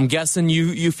 I'm guessing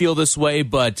you feel this way,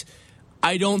 but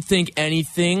I don't think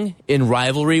anything in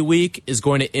rivalry week is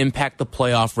going to impact the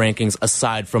playoff rankings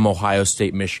aside from Ohio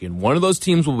State, Michigan. One of those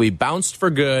teams will be bounced for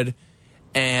good,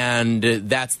 and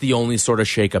that's the only sort of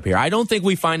shakeup here. I don't think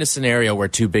we find a scenario where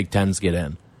 2 Big Tens get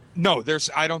in. No,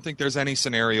 I don't think there's any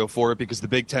scenario for it because the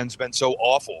Big Ten's been so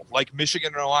awful. Like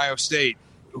Michigan and Ohio State,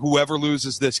 whoever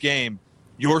loses this game,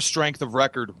 your strength of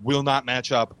record will not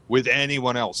match up with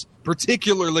anyone else,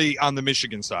 particularly on the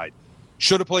Michigan side.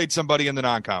 Should have played somebody in the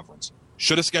non-conference.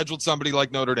 Should have scheduled somebody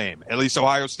like Notre Dame. At least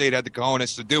Ohio State had the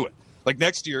cojones to do it. Like,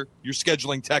 next year, you're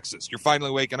scheduling Texas. You're finally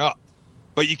waking up.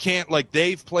 But you can't, like,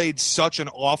 they've played such an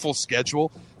awful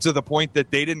schedule to the point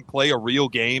that they didn't play a real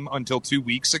game until 2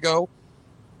 weeks ago.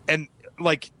 And,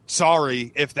 like,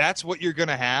 sorry, if that's what you're going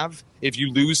to have, if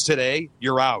you lose today,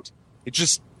 you're out. It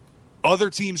just,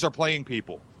 other teams are playing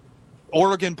people.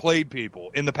 Oregon played people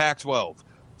in the Pac-12.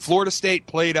 Florida State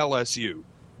played LSU.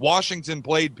 Washington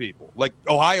played people. Like,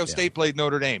 Ohio State played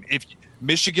Notre Dame.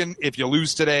 Michigan, if you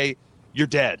lose today, you're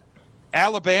dead.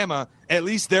 Alabama, at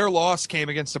least their loss came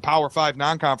against a Power 5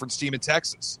 non-conference team in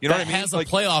Texas. You know what I mean? Has a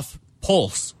playoff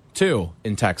pulse, too,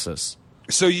 in Texas.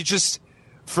 So you just,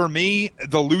 for me,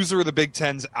 the loser of the Big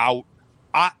Ten's out.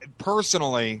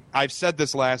 Personally, I've said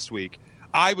this last week,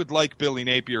 I would like Billy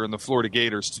Napier and the Florida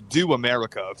Gators to do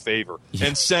America a favor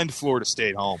and send Florida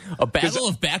State home. A battle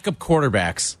of backup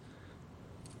quarterbacks.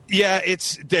 Yeah,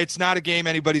 it's not a game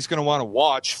anybody's going to want to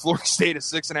watch. Florida State is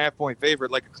 6.5-point favorite,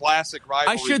 like a classic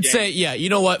rivalry I should game. say, yeah, you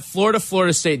know what? Florida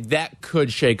State, that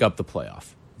could shake up the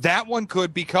playoff. That one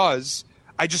could, because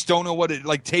I just don't know what it,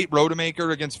 like Tate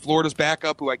Rodemaker against Florida's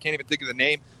backup, who I can't even think of the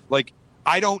name. Like,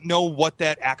 I don't know what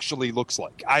that actually looks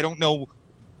like. I don't know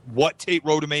what Tate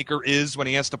Rodemaker is when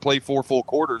he has to play 4 full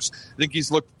quarters. I think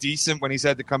he's looked decent when he's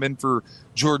had to come in for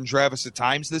Jordan Travis at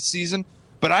times this season,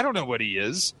 but I don't know what he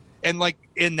is. And like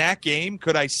in that game,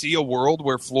 could I see a world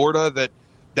where Florida,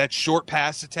 that short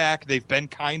pass attack, they've been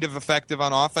kind of effective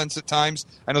on offense at times.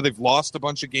 I know they've lost a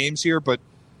bunch of games here, but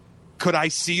could I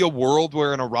see a world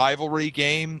where in a rivalry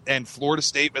game and Florida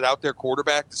State without their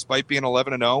quarterback, despite being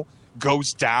 11-0,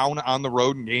 goes down on the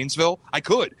road in Gainesville? I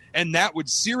could. And that would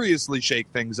seriously shake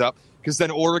things up, because then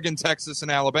Oregon, Texas,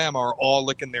 and Alabama are all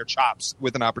licking their chops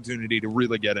with an opportunity to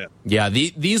really get in. Yeah,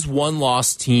 these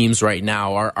one-loss teams right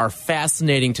now are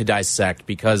fascinating to dissect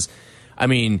because, I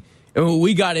mean,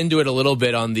 we got into it a little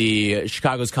bit on the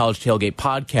Chicago's College Tailgate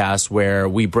podcast, where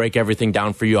we break everything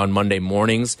down for you on Monday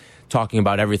mornings, talking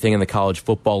about everything in the college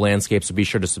football landscape. So be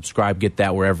sure to subscribe, get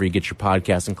that wherever you get your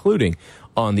podcasts, including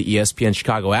on the ESPN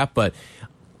Chicago app. But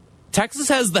Texas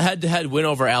has the head-to-head win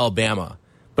over Alabama.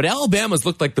 But Alabama's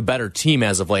looked like the better team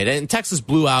as of late. And Texas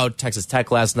blew out Texas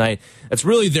Tech last night. That's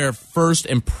really their first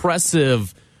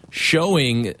impressive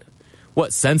showing,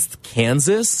 since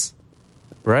Kansas?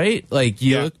 Right? Like,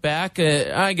 you look back,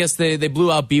 I guess they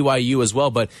blew out BYU as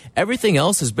well, but everything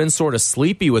else has been sort of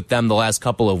sleepy with them the last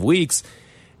couple of weeks.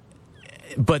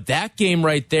 But that game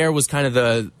right there was kind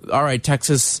of all right,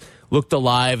 Texas looked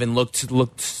alive and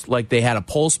looked like they had a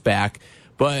pulse back.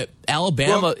 But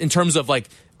Alabama, in terms of like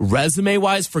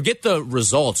resume-wise, forget the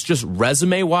results, just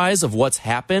resume-wise of what's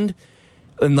happened,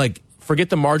 and like forget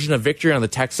the margin of victory on the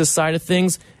Texas side of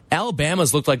things,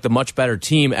 Alabama's looked like the much better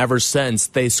team ever since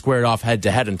they squared off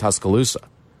head-to-head in Tuscaloosa.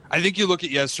 I think you look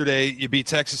at yesterday, you beat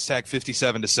Texas Tech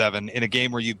 57-7 in a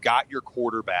game where you got your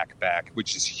quarterback back,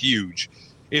 which is huge.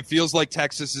 It feels like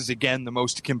Texas is, again, the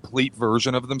most complete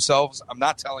version of themselves. I'm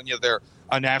not telling you they're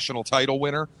a national title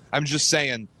winner. I'm just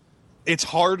saying it's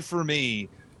hard for me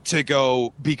to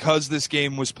go, because this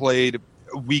game was played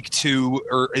week 2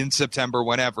 or in September,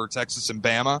 whenever, Texas and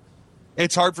Bama.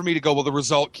 It's hard for me to go, well, the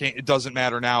result it doesn't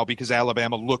matter now because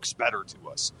Alabama looks better to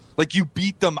us. Like, you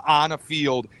beat them on a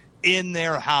field in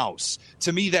their house.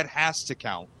 To me, that has to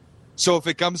count. So if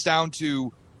it comes down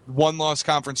to one-loss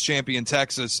conference champion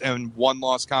Texas and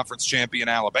one-loss conference champion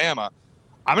Alabama,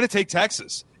 I'm going to take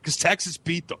Texas because Texas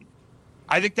beat them.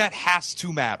 I think that has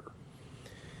to matter.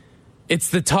 It's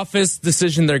the toughest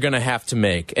decision they're going to have to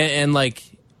make. And like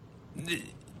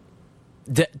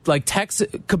Texas,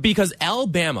 because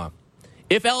Alabama,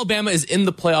 if Alabama is in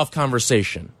the playoff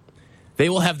conversation, they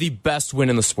will have the best win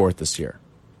in the sport this year.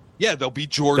 Yeah, they'll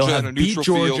beat Georgia in a neutral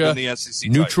field in the SEC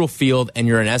neutral field, and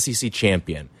you're an SEC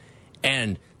champion.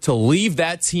 And to leave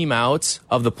that team out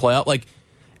of the playoff, like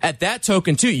at that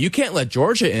token too, you can't let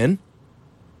Georgia in.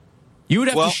 You would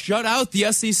have to shut out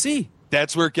the SEC.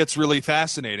 That's where it gets really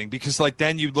fascinating, because like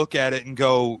then you look at it and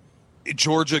go,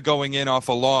 Georgia going in off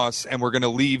a loss, and we're going to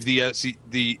leave the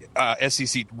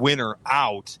SEC winner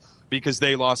out because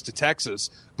they lost to Texas.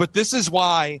 But this is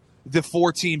why the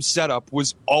 4-team setup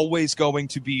was always going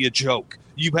to be a joke.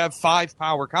 You have 5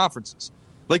 power conferences.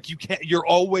 Like, you're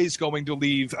always going to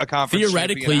leave a conference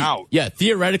champion out. Yeah,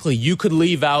 theoretically, you could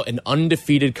leave out an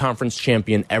undefeated conference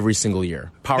champion every single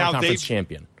year. Conference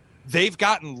champion. They've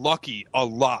gotten lucky a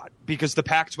lot because the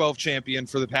Pac-12 champion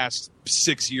for the past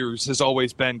 6 years has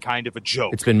always been kind of a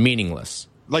joke. It's been meaningless.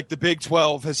 Like the Big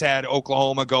 12 has had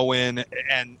Oklahoma go in,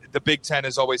 and the Big 10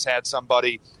 has always had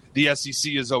somebody. The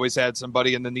SEC has always had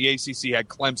somebody, and then the ACC had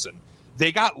Clemson.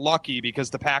 They got lucky because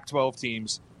the Pac-12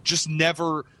 teams just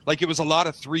never, like, it was a lot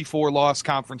of 3-4 loss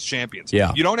conference champions.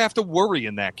 Yeah. You don't have to worry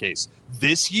in that case.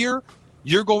 This year,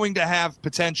 you're going to have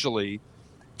potentially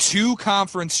 2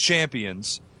 conference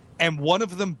champions, and one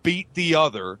of them beat the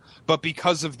other, but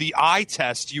because of the eye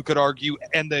test, you could argue,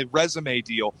 and the resume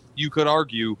deal, you could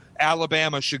argue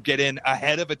Alabama should get in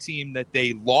ahead of a team that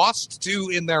they lost to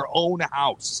in their own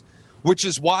house, which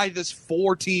is why this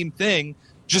 4-team thing,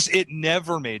 it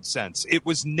never made sense. It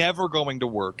was never going to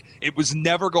work. It was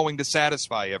never going to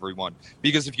satisfy everyone,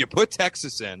 because if you put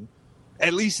Texas in,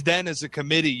 at least then as a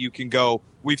committee, you can go,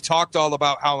 we've talked all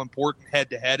about how important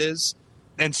head-to-head is,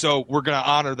 and so we're going to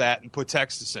honor that and put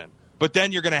Texas in. But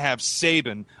then you're going to have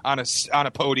Saban on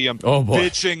a podium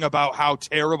bitching about how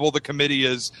terrible the committee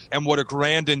is and what a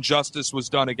grand injustice was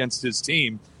done against his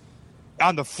team.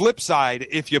 On the flip side,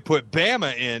 if you put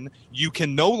Bama in, you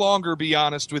can no longer be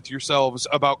honest with yourselves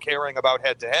about caring about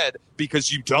head-to-head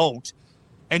because you don't.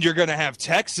 And you're going to have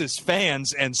Texas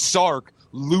fans and Sark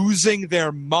losing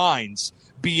their minds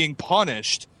being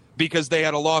punished because they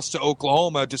had a loss to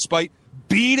Oklahoma despite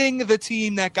beating the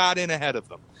team that got in ahead of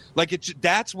them.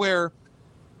 That's where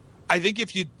I think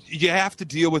if you have to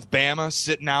deal with Bama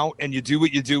sitting out and you do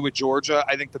what you do with Georgia,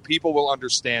 I think the people will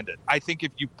understand it. I think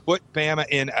if you put Bama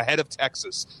in ahead of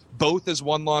Texas, both as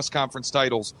one-loss conference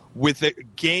titles, with a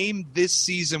game this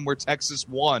season where Texas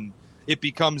won, it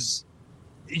becomes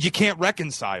you can't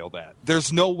reconcile that.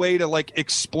 There's no way to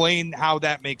explain how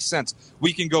that makes sense.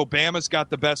 We can go Bama's got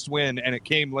the best win and it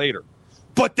came later,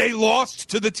 but they lost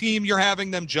to the team you're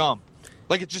having them jump.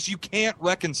 It's just you can't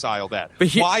reconcile that.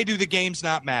 Why do the games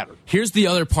not matter? Here's the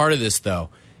other part of this, though,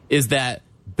 is that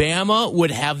Bama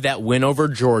would have that win over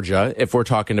Georgia, if we're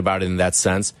talking about it in that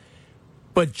sense.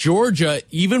 But Georgia,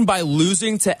 even by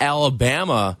losing to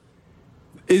Alabama,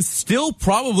 is still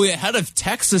probably ahead of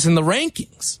Texas in the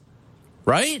rankings,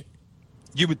 right?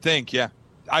 You would think, yeah.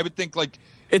 I would think,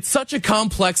 it's such a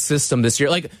complex system this year.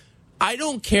 I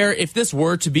don't care if this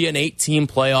were to be an 8-team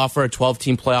playoff or a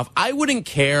 12-team playoff. I wouldn't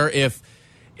care if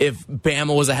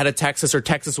Bama was ahead of Texas or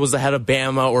Texas was ahead of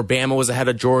Bama or Bama was ahead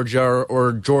of Georgia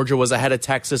or Georgia was ahead of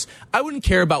Texas. I wouldn't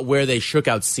care about where they shook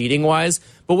out seeding-wise.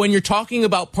 But when you're talking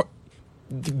about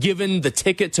given the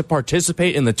ticket to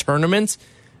participate in the tournament,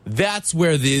 that's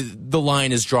where the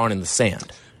line is drawn in the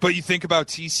sand. But you think about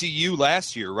TCU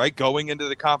last year, right? Going into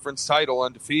the conference title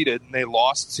undefeated, and they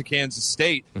lost to Kansas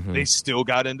State. Mm-hmm. They still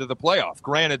got into the playoff.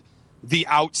 Granted, the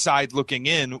outside looking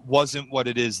in wasn't what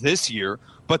it is this year,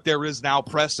 but there is now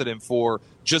precedent for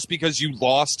just because you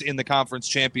lost in the conference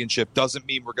championship doesn't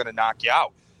mean we're going to knock you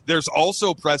out. There's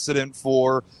also precedent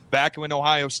for back when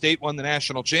Ohio State won the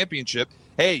national championship.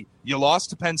 Hey, you lost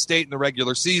to Penn State in the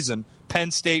regular season. Penn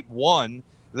State won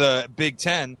the Big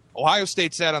Ten. Ohio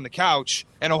State sat on the couch,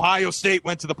 and Ohio State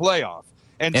went to the playoff.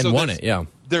 And so won it, yeah.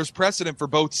 There's precedent for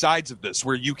both sides of this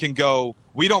where you can go,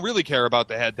 we don't really care about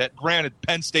the head-to-head. Granted,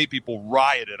 Penn State people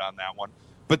rioted on that one.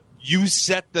 But you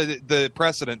set the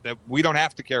precedent that we don't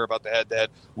have to care about the head-to-head.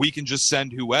 We can just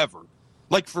send whoever.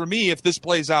 For me, if this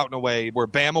plays out in a way where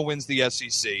Bama wins the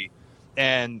SEC,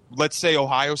 and let's say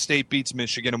Ohio State beats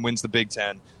Michigan and wins the Big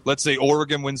Ten. Let's say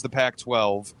Oregon wins the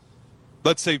Pac-12.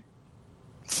 Let's say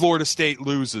Florida State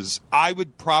loses. I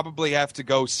would probably have to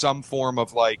go some form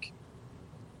of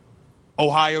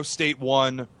Ohio State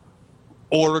 1,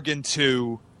 Oregon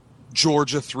 2,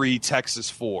 Georgia 3, Texas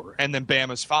 4, and then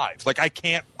Bama's 5. I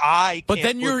can't. But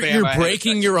then you're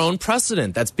breaking your own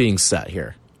precedent that's being set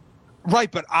here.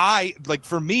 Right, but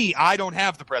for me, I don't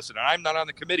have the precedent. I'm not on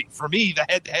the committee. For me, the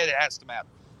head-to-head has to matter.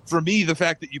 For me, the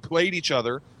fact that you played each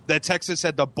other, that Texas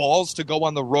had the balls to go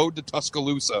on the road to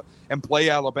Tuscaloosa and play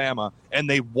Alabama, and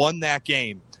they won that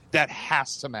game, that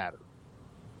has to matter.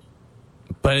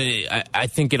 But I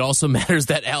think it also matters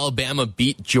that Alabama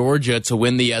beat Georgia to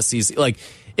win the SEC.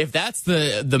 If that's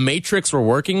the matrix we're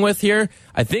working with here,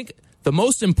 I think the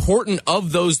most important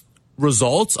of those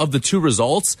results, of the two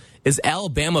results, is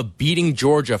Alabama beating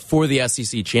Georgia for the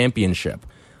SEC championship.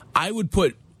 I would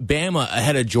put Bama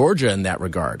ahead of Georgia in that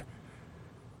regard.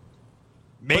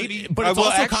 Maybe, but it's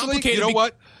also complicated. You know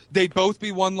what? They'd both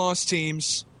be one-loss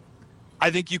teams. I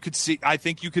think you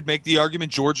could make the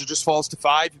argument Georgia just falls to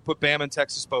 5. You put Bama and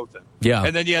Texas both in. Yeah.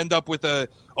 And then you end up with a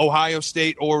Ohio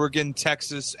State, Oregon,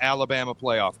 Texas, Alabama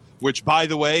playoff, which, by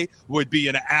the way, would be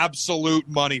an absolute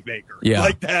moneymaker.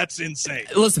 Yeah. That's insane.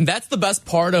 Listen, that's the best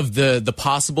part of the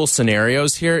possible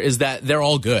scenarios here is that they're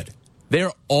all good.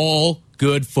 They're all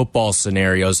good football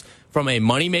scenarios from a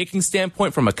money-making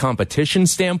standpoint, from a competition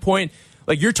standpoint.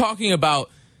 You're talking about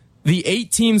the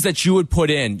 8 teams that you would put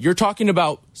in. You're talking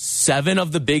about 7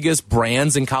 of the biggest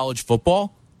brands in college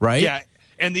football, right? Yeah,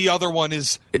 and the other one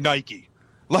is Nike.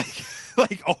 I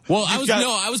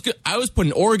was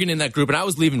putting Oregon in that group, and I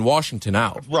was leaving Washington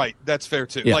out. Right, that's fair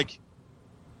too. Yeah.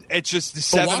 It's just the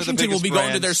 7 Washington of the biggest will be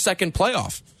brands. going to their second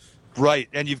playoff. Right,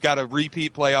 and you've got a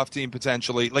repeat playoff team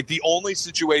potentially. The only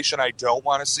situation I don't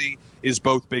want to see is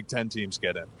both Big Ten teams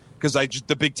get in. Because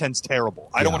the Big Ten's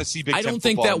terrible. I don't want to see Big Ten I don't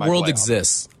think football that world playoff.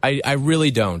 exists. I really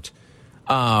don't.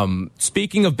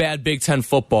 Speaking of bad Big Ten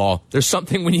football, there's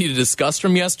something we need to discuss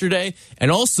from yesterday. And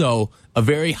also, a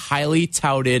very highly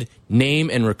touted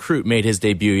name and recruit made his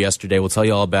debut yesterday. We'll tell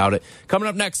you all about it. Coming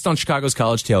up next on Chicago's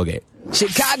College Tailgate.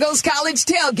 Chicago's College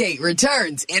Tailgate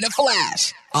returns in a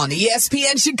flash on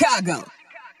ESPN Chicago.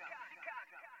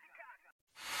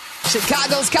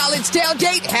 Chicago's College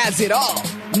Tailgate has it all.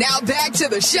 Now back to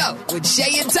the show with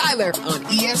Shea and Tyler on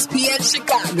ESPN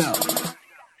Chicago.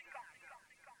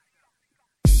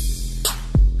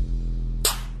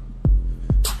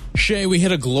 Shea, we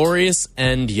hit a glorious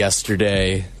end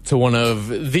yesterday to one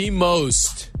of the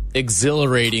most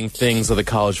exhilarating things of the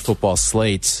college football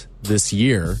slate this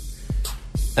year,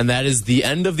 and that is the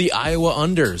end of the Iowa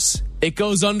Unders It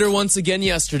goes under once again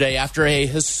yesterday after a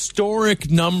historic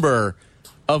number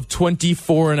of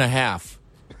 24.5.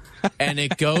 And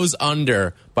it goes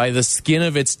under by the skin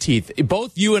of its teeth.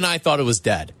 Both you and I thought it was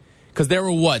dead. Because there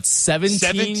were,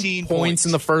 17 points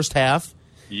in the first half?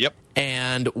 Yep.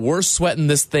 And we're sweating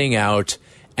this thing out,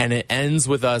 and it ends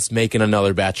with us making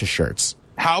another batch of shirts.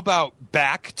 How about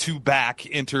back-to-back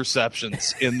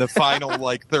interceptions in the final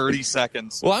 30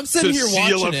 seconds? Well, I'm sitting here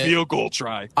watching seal a field goal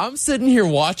try. I'm sitting here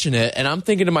watching it, and I'm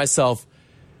thinking to myself,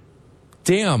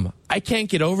 damn, I can't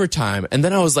get overtime. And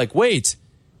then I was like, wait,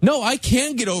 no, I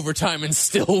can get overtime and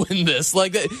still win this.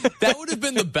 That would have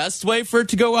been the best way for it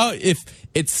to go out if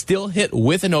it still hit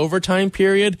with an overtime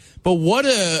period. But what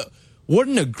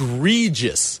an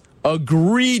egregious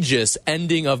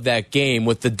ending of that game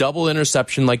with the double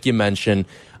interception, like you mentioned.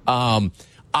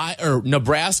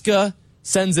 Nebraska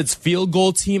sends its field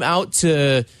goal team out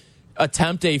to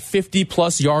attempt a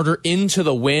 50-plus yarder into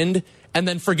the wind and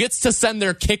then forgets to send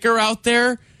their kicker out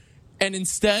there and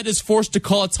instead is forced to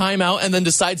call a timeout and then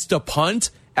decides to punt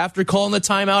after calling the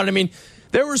timeout. I mean,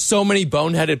 there were so many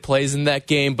boneheaded plays in that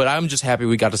game, but I'm just happy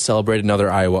we got to celebrate another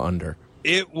Iowa under.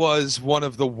 It was one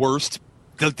of the worst.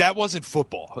 That wasn't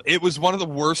football. It was one of the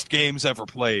worst games ever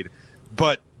played.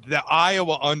 But the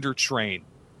Iowa under train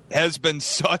has been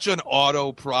such an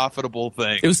auto-profitable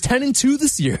thing. It was 10-2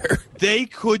 this year. They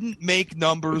couldn't make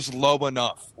numbers low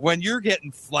enough. When you're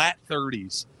getting flat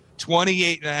 30s,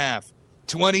 28.5,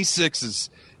 26s,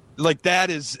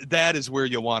 that is where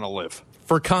you want to live.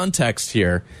 For context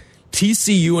here,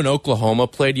 TCU and Oklahoma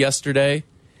played yesterday,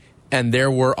 and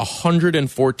there were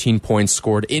 114 points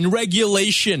scored in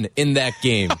regulation in that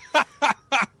game.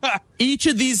 Each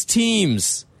of these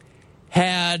teams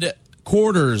had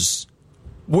quarters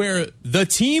where the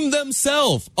team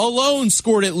themselves alone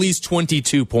scored at least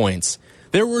 22 points.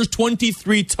 There were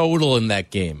 23 total in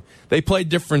that game. They played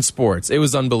different sports. It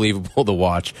was unbelievable to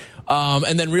watch.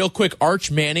 And then real quick,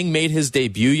 Arch Manning made his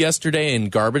debut yesterday in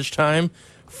garbage time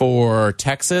for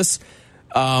Texas.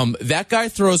 That guy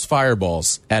throws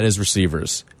fireballs at his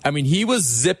receivers. I mean, he was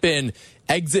zipping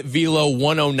exit velo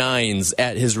 109s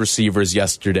at his receivers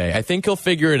yesterday. I think he'll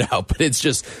figure it out, but it's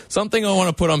just something I want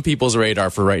to put on people's radar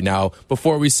for right now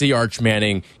before we see Arch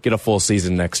Manning get a full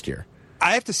season next year.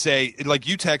 I have to say,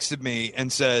 you texted me and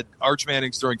said Arch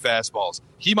Manning's throwing fastballs.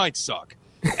 He might suck.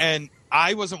 And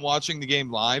I wasn't watching the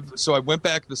game live, so I went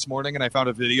back this morning and I found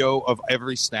a video of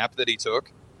every snap that he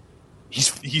took.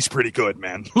 He's pretty good,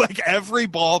 man. Every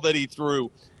ball that he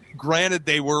threw, granted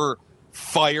they were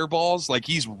fireballs,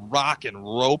 he's rocking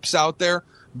ropes out there,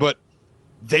 but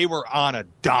they were on a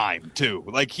dime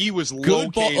too. He was good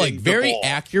locating ball, the very ball.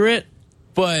 accurate,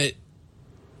 but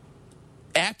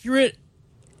accurate,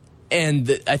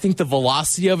 and I think the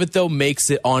velocity of it though makes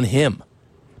it on him.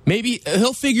 Maybe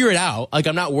he'll figure it out.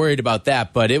 I'm not worried about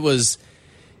that, but it was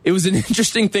an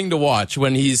interesting thing to watch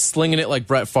when he's slinging it like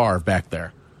Brett Favre back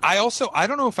there. I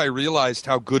don't know if I realized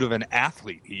how good of an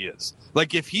athlete he is.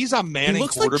 If he's a Manning he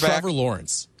looks quarterback. like Trevor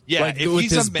Lawrence. Yeah.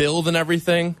 With his build and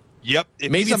everything. Yep.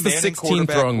 Maybe it's the 16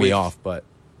 throwing me off, but.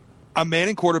 A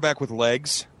Manning quarterback with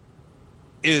legs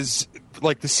is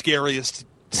the scariest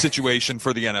situation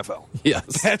for the NFL.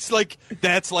 Yes. That's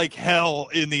like hell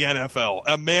in the NFL.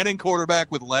 A Manning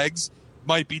quarterback with legs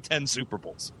might be 10 Super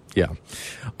Bowls. Yeah.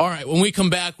 All right. When we come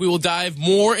back, we will dive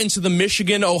more into the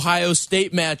Michigan-Ohio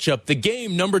State matchup. The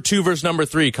game, number 2 versus number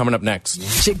 3, coming up next.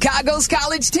 Chicago's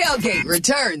College Tailgate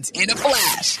returns in a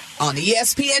flash on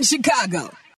ESPN Chicago.